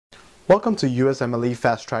Welcome to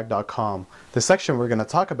USMLEFasttrack.com. The section we're going to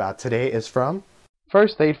talk about today is from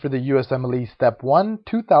First Aid for the USMLE Step 1,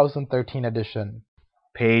 2013 edition.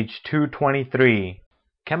 Page 223.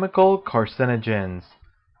 Chemical carcinogens.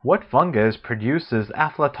 What fungus produces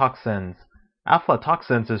aflatoxins?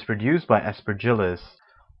 Aflatoxins is produced by Aspergillus.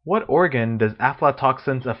 What organ does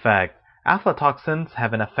aflatoxins affect? Aflatoxins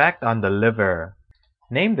have an effect on the liver.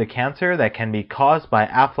 Name the cancer that can be caused by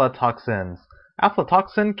aflatoxins.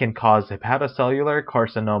 Aflatoxin can cause hepatocellular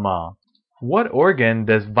carcinoma. What organ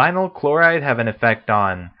does vinyl chloride have an effect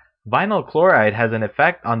on? Vinyl chloride has an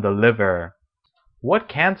effect on the liver. What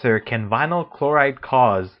cancer can vinyl chloride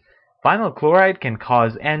cause? Vinyl chloride can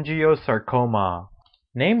cause angiosarcoma.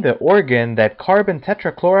 Name the organ that carbon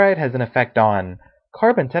tetrachloride has an effect on.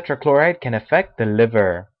 Carbon tetrachloride can affect the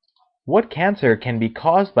liver. What cancer can be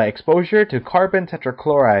caused by exposure to carbon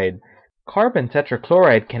tetrachloride? Carbon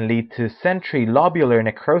tetrachloride can lead to centrilobular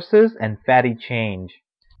necrosis and fatty change.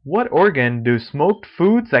 What organ do smoked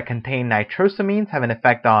foods that contain nitrosamines have an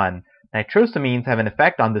effect on? Nitrosamines have an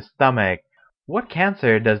effect on the stomach. What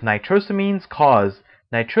cancer does nitrosamines cause?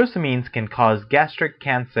 Nitrosamines can cause gastric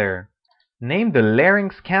cancer. Name the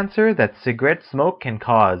larynx cancer that cigarette smoke can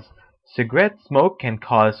cause. Cigarette smoke can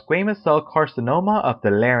cause squamous cell carcinoma of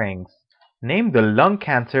the larynx. Name the lung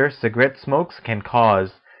cancer cigarette smokes can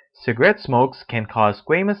cause. Cigarette smokes can cause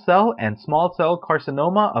squamous cell and small cell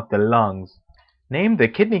carcinoma of the lungs. Name the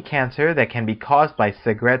kidney cancer that can be caused by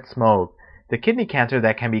cigarette smoke. The kidney cancer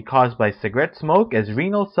that can be caused by cigarette smoke is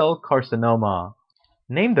renal cell carcinoma.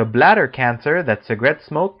 Name the bladder cancer that cigarette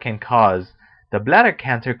smoke can cause. The bladder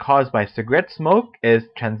cancer caused by cigarette smoke is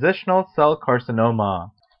transitional cell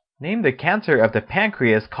carcinoma. Name the cancer of the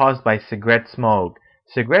pancreas caused by cigarette smoke.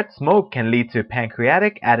 Cigarette smoke can lead to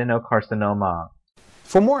pancreatic adenocarcinoma.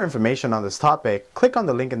 For more information on this topic, click on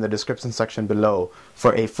the link in the description section below.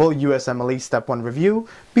 For a full USMLE Step 1 review,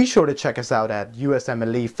 be sure to check us out at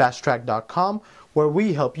USMLEFasttrack.com, where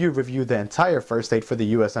we help you review the entire first aid for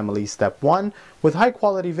the USMLE Step 1 with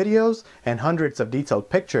high-quality videos and hundreds of detailed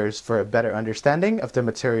pictures for a better understanding of the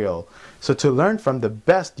material. So to learn from the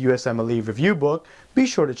best USMLE review book, be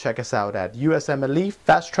sure to check us out at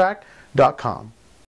USMLEFasttrack.com.